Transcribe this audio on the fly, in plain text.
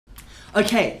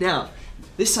Okay, now,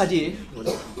 this idea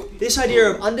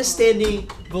of understanding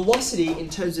velocity in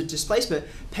terms of displacement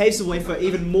paves the way for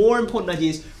even more important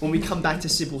ideas when we come back to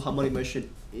simple harmonic motion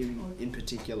in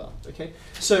particular. Okay,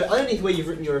 so underneath where you've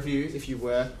written your review, if you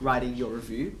were writing your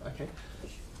review, okay,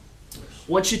 I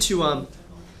want you to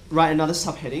write another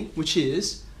subheading, which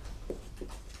is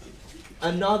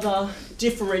another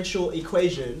differential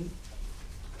equation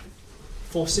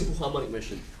for simple harmonic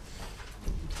motion.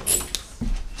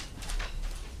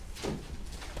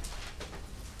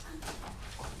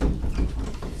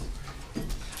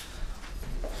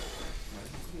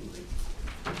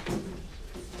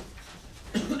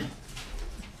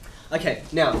 Okay,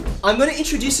 now, I'm going to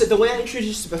introduce it the way I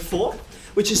introduced it before,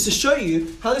 which is to show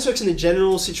you how this works in a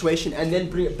general situation and then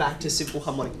bring it back to simple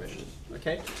harmonic motion,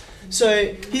 okay?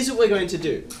 So, here's what we're going to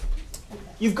do.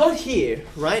 You've got here,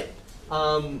 right,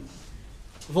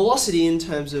 velocity in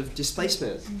terms of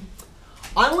displacement.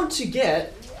 I want to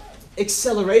get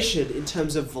acceleration in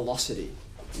terms of velocity.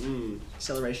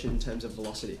 Acceleration in terms of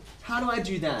velocity. How do I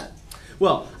do that?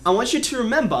 Well, I want you to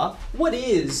remember, what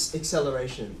is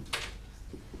acceleration?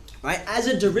 Right? As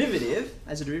a derivative,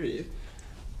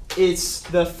 it's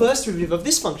the first derivative of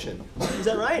this function. Is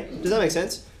that right? Does that make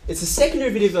sense? It's the second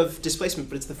derivative of displacement,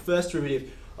 but it's the first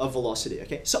derivative of velocity.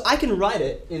 Okay? So I can write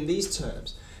it in these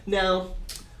terms. Now,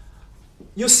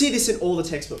 you'll see this in all the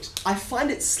textbooks. I find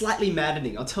it slightly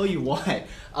maddening. I'll tell you why.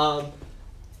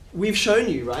 We've shown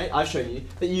you, right? I've shown you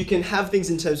that you can have things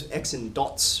in terms of x and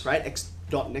dots, right? X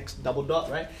dot and x double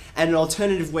dot, right? And an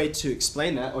alternative way to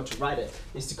explain that or to write it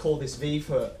is to call this v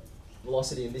for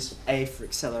velocity and this a for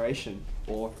acceleration,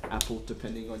 or apple,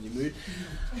 depending on your mood.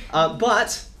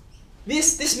 But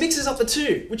this mixes up the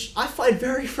two, which I find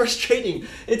very frustrating.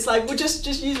 It's like, we'll just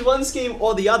use one scheme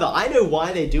or the other. I know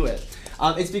why they do it.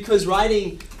 It's because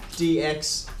writing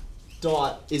dx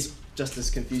dot is just as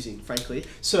confusing, frankly.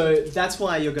 So that's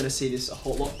why you're going to see this a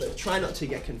whole lot, but try not to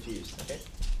get confused, okay?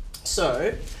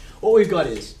 So what we've got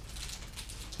is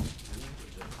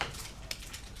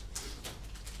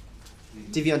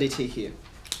dv on dt here,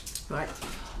 right?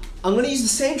 I'm going to use the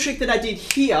same trick that I did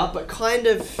here, but kind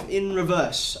of in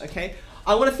reverse, okay?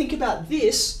 I want to think about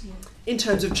this in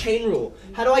terms of chain rule.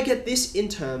 How do I get this in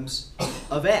terms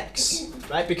of x,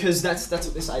 right? Because that's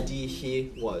what this idea here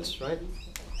was, right?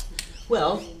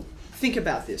 Well, think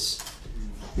about this.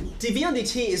 dv on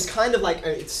dt is kind of like,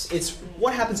 it's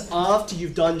what happens after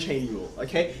you've done chain rule,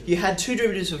 okay? You had two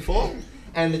derivatives before,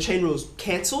 and the chain rules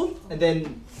cancelled, and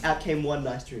then out came one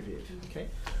nice derivative, okay?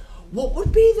 What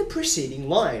would be the preceding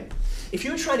line? If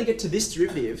you were trying to get to this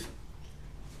derivative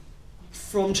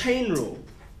from chain rule,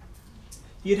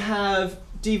 you'd have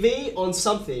dv on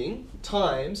something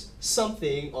times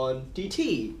something on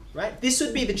dt, right? This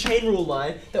would be the chain rule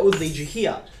line that would lead you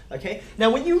here, okay? Now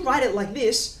when you write it like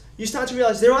this, you start to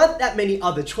realize there aren't that many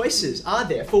other choices, are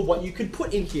there, for what you could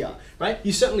put in here, right?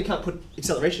 You certainly can't put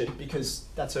acceleration because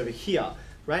that's over here,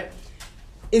 right?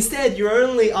 Instead, your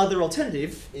only other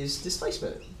alternative is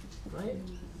displacement, right?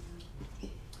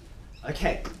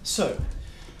 Okay, so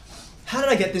how did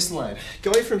I get this line?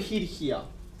 Going from here to here,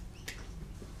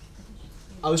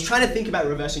 I was trying to think about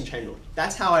reversing chain rule.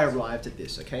 That's how I arrived at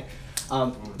this, okay?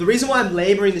 The reason why I'm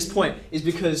laboring this point is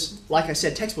because, like I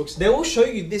said, textbooks, they will show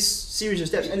you this series of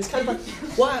steps, and it's kind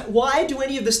of like, why do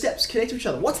any of the steps connect to each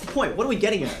other? What's the point? What are we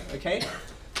getting at, okay?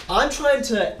 I'm trying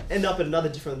to end up at another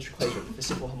differential equation for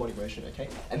simple harmonic motion, okay?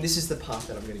 And this is the path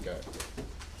that I'm going to go.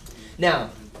 Now,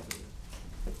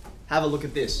 have a look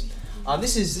at this.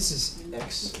 This is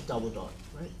x double dot,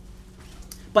 right?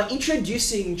 By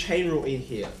introducing chain rule in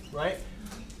here, right?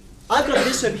 I've got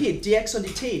this over here, dx on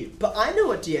dt, but I know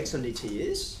what dx on dt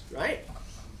is, right?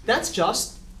 That's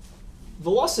just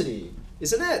velocity,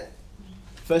 isn't it?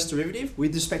 First derivative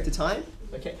with respect to time,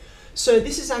 okay? So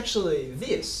this is actually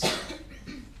this.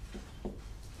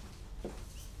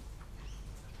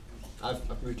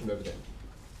 I've moved him over there,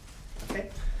 okay?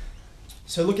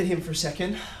 So look at him for a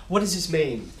second. What does this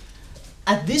mean?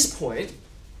 At this point,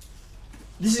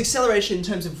 this is acceleration in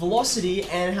terms of velocity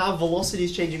and how velocity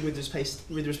is changing with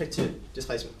respect to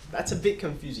displacement. That's a bit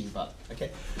confusing, but okay.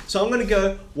 So I'm going to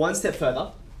go one step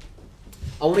further.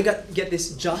 I want to get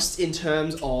this just in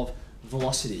terms of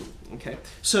velocity, okay?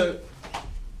 So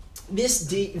this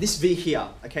v here,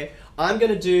 okay? I'm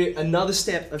going to do another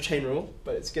step of chain rule,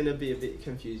 but it's going to be a bit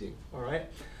confusing, all right?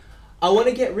 I want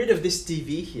to get rid of this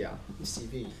dv here, this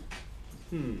dv.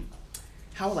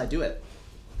 How will I do it?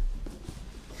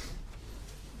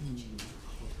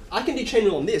 I can do chain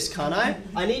rule on this, can't I?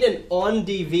 I need an on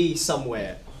dv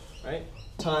somewhere, right?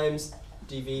 Times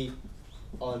dv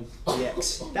on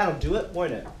dx. That'll do it,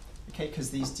 won't it? Okay,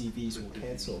 because these dv's will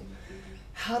cancel.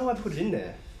 How do I put it in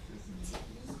there?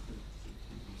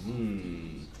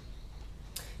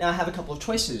 Now I have a couple of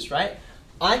choices, right?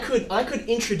 I could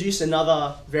introduce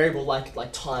another variable like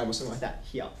time or something like that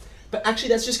here. But actually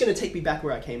that's just going to take me back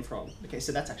where I came from. Okay,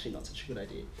 so that's actually not such a good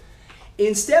idea.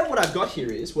 Instead what I've got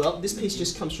here is, well, this piece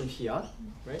just comes from here,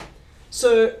 right?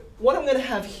 So what I'm going to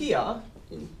have here,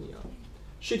 in here,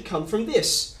 should come from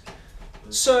this.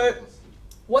 So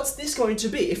what's this going to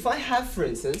be? If I have, for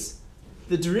instance,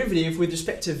 the derivative with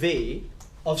respect to v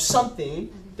of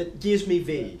something that gives me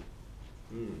v.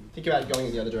 Think about it going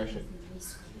in the other direction.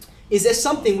 Is there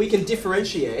something we can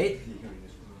differentiate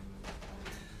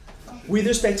with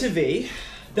respect to v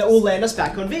that will land us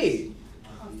back on v?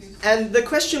 And the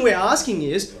question we're asking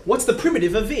is, what's the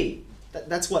primitive of v?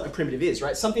 That's what a primitive is,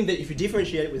 right? Something that if you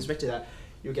differentiate it with respect to that,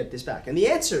 you'll get this back. And the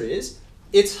answer is,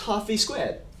 it's half v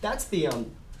squared. That's the,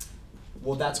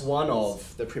 well, that's one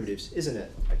of the primitives, isn't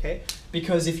it? Okay?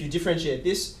 Because if you differentiate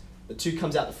this, the 2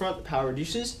 comes out the front, the power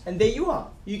reduces, and there you are.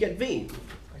 You get v.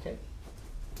 Okay?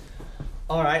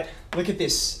 All right, look at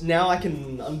this. Now I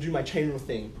can undo my chain rule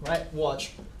thing, right?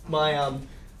 Watch. My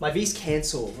v's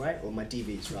cancel, right? Or my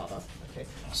dv's, rather. Okay?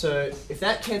 So if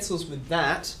that cancels with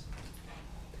that,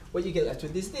 what you get left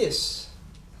with is this.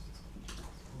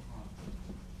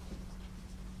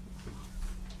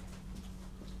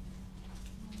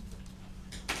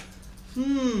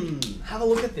 Have a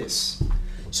look at this.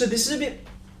 So this is a bit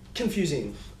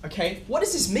confusing, okay? What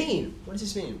does this mean? What does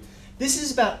this mean? This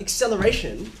is about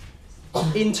acceleration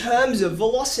in terms of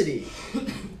velocity.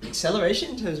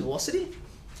 Acceleration in terms of velocity?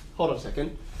 Hold on a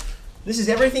second. This is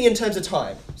everything in terms of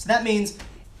time. So that means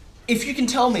if you can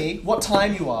tell me what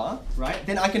time you are, right,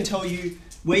 then I can tell you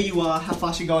where you are, how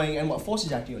fast you're going, and what force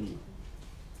is acting on you.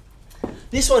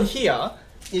 This one here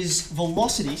is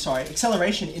velocity,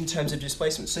 acceleration in terms of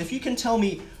displacement. So if you can tell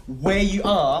me where you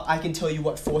are, I can tell you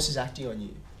what force is acting on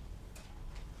you.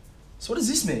 So what does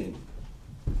this mean?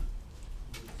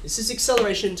 This is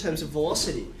acceleration in terms of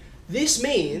velocity. This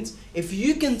means if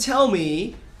you can tell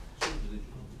me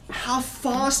how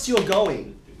fast you're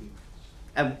going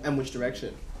and which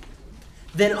direction,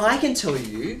 then I can tell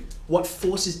you what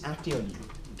force is acting on you.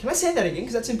 Can I say that again?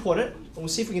 Because that's important. And we'll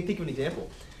see if we can think of an example.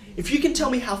 If you can tell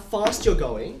me how fast you're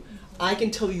going, I can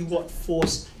tell you what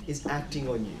force is acting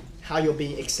on you, how you're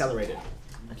being accelerated.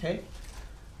 Okay?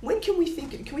 When can we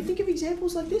think of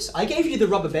examples like this? I gave you the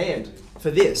rubber band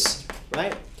for this,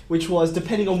 right? Which was,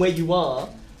 depending on where you are,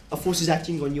 a force is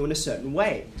acting on you in a certain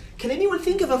way. Can anyone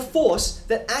think of a force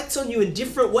that acts on you in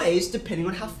different ways depending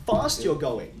on how fast you're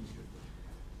going?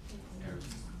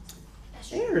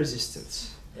 Air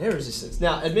resistance. Air resistance.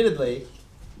 Now, admittedly,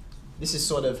 this is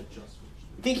sort of,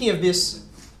 thinking of this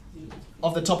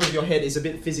off the top of your head is a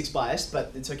bit physics biased,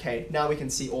 but it's okay. Now we can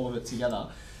see all of it together.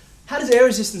 How does air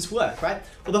resistance work, right?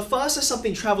 Well, the faster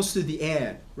something travels through the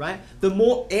air, right, the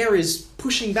more air is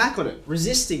pushing back on it,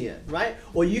 resisting it, right?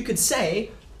 Or you could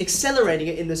say accelerating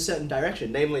it in a certain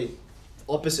direction, namely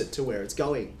opposite to where it's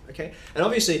going, okay? And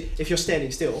obviously, if you're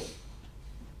standing still,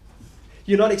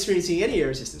 you're not experiencing any air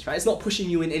resistance, right? It's not pushing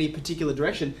you in any particular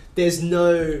direction. There's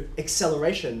no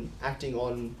acceleration acting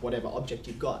on whatever object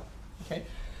you've got, okay?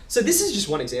 So this is just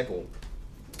one example.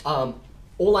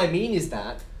 All I mean is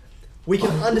that we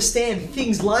can understand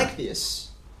things like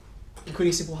this,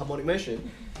 including simple harmonic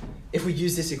motion, if we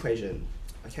use this equation,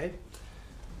 okay?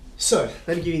 So,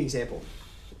 let me give you an example.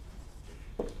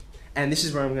 And this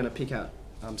is where I'm going to pick out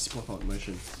simple harmonic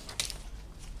motion.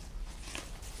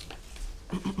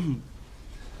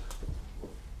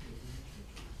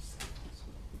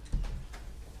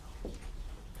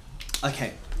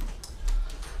 Okay,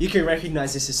 you can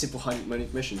recognize this as simple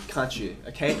harmonic motion, can't you?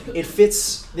 Okay, it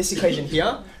fits this equation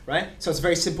here, right? So it's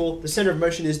very simple. The center of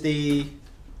motion is the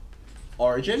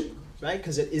origin, right?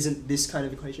 Because it isn't this kind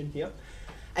of equation here.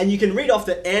 And you can read off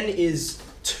that n is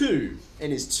 2.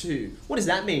 N is 2. What does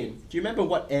that mean? Do you remember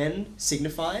what n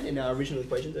signified in our original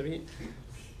equations over here?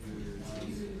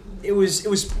 It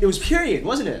was period,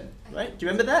 wasn't it? Right? Do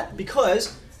you remember that?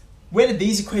 Because where did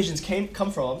these equations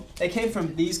come from? They came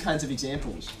from these kinds of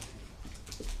examples.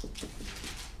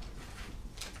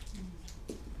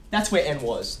 That's where n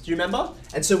was. Do you remember?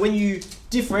 And so when you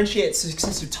differentiate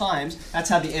successive times, that's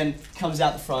how the n comes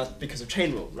out the front because of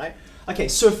chain rule, right? Okay,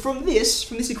 so from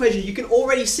this equation, you can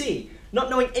already see, not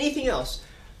knowing anything else,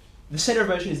 the center of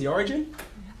motion is the origin,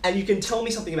 and you can tell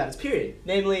me something about its period.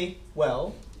 Namely,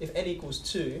 well, if n equals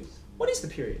 2, what is the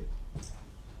period?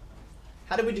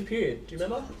 How do we do period? Do you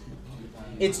remember?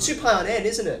 It's 2 pi on n,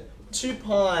 isn't it? 2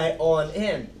 pi on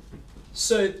n.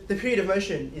 So the period of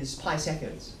motion is pi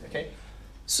seconds, okay?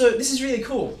 So this is really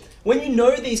cool. When you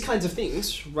know these kinds of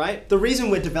things, right, the reason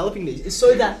we're developing these is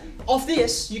so that off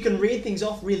this, you can read things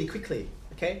off really quickly,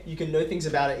 okay? You can know things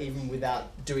about it even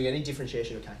without doing any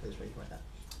differentiation or calculus or anything like that,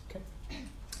 okay?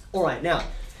 All right, now,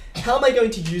 how am I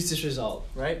going to use this result,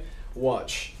 right?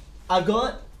 Watch. I've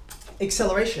got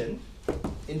acceleration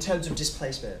in terms of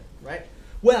displacement, right?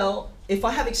 Well, if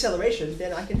I have acceleration,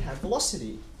 then I can have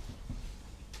velocity.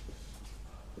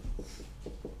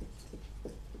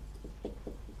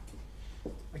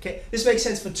 Okay, this makes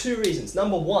sense for two reasons.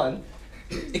 Number one,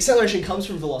 acceleration comes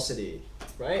from velocity,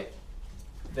 right?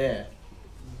 There.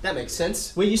 That makes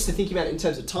sense. We're used to thinking about it in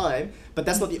terms of time, but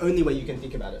that's not the only way you can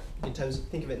think about it.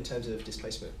 Think of it in terms of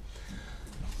displacement.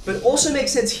 But it also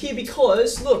makes sense here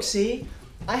because, look, see,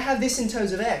 I have this in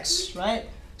terms of x, right?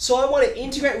 So I want to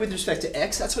integrate with respect to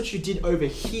x. That's what you did over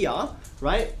here,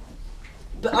 right?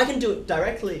 But I can do it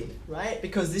directly, right?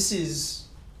 Because this is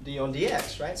d on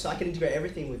dx, right? So I can integrate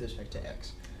everything with respect to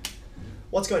x.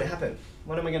 What's going to happen?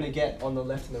 What am I going to get on the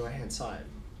left and the right hand side?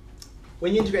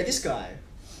 When you integrate this guy,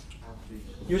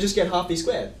 you'll just get half v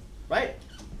squared, right?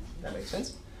 That makes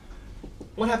sense.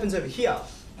 What happens over here?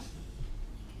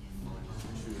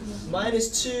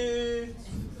 Minus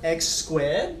 2x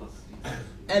squared.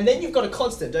 And then you've got a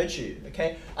constant, don't you?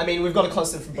 Okay. I mean, we've got a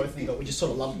constant for both of them, but we just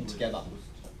sort of lump them together.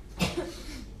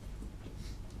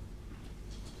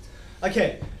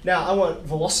 Okay, now I want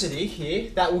velocity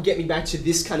here. That will get me back to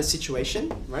this kind of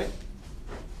situation, right?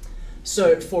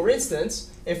 So, for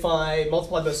instance, if I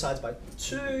multiply both sides by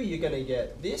 2, you're going to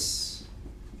get this.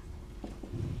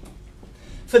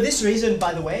 For this reason,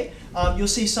 by the way, you'll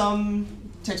see some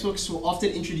textbooks will often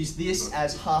introduce this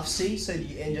as half c, so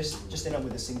you just end up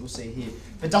with a single c here.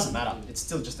 But it doesn't matter. It's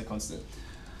still just a constant.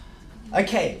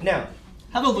 Okay, now,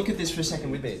 have a look at this for a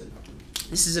second with me.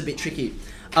 This is a bit tricky.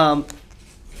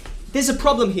 There's a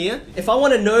problem here. If I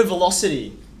want to know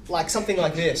velocity, like something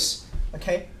like this,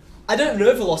 okay? I don't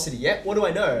know velocity yet. What do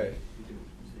I know?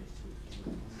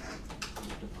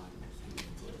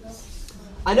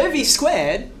 I know v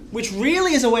squared, which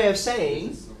really is a way of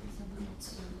saying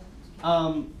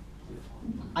I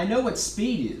know what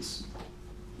speed is.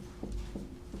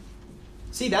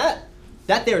 See that?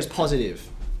 That there is positive,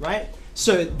 right?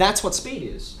 So that's what speed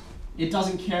is. It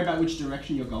doesn't care about which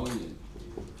direction you're going in.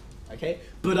 Okay?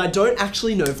 But I don't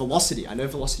actually know velocity. I know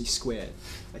velocity squared.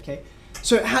 Okay?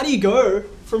 So how do you go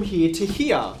from here to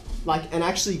here? Like, and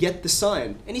actually get the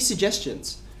sign? Any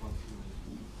suggestions?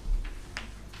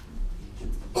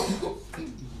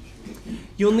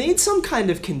 You'll need some kind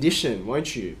of condition,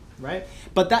 won't you? Right?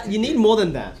 But that you need more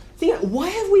than that. Think, why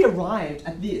have we arrived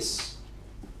at this?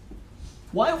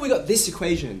 Why have we got this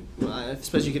equation? Well, I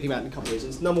suppose you can think about it in a couple of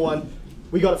reasons. Number one,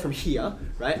 we got it from here,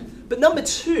 right? But number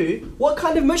two, what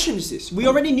kind of motion is this? We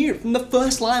already knew from the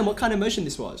first line what kind of motion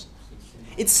this was.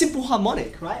 It's simple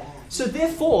harmonic, right? So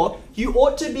therefore, you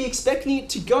ought to be expecting it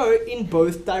to go in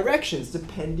both directions,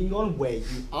 depending on where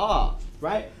you are,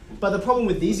 right? But the problem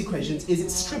with these equations is it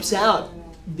strips out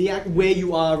where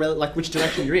you are, like which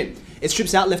direction you're in. It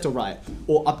strips out left or right,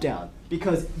 or up, down,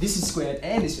 because this is squared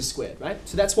and this is squared, right?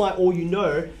 So that's why all you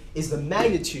know is the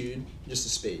magnitude, just the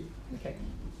speed, okay?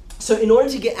 So in order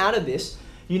to get out of this,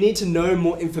 you need to know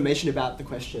more information about the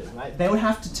question, right? They would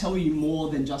have to tell you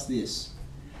more than just this.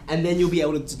 And then you'll be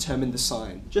able to determine the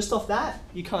sign. Just off that,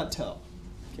 you can't tell.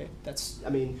 Okay, that's,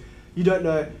 I mean, you don't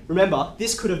know. Remember,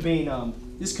 this could have been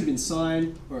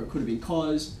sine, or it could have been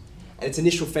cos, and its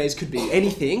initial phase could be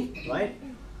anything, right?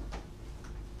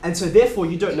 And so therefore,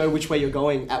 you don't know which way you're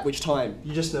going at which time.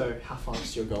 You just know how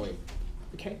fast you're going,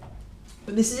 okay?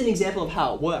 But this is an example of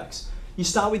how it works. You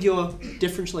start with your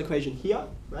differential equation here,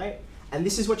 right? And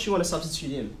this is what you want to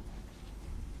substitute in.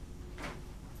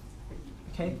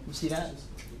 Okay, you see that?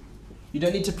 You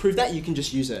don't need to prove that, you can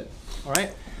just use it, all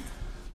right?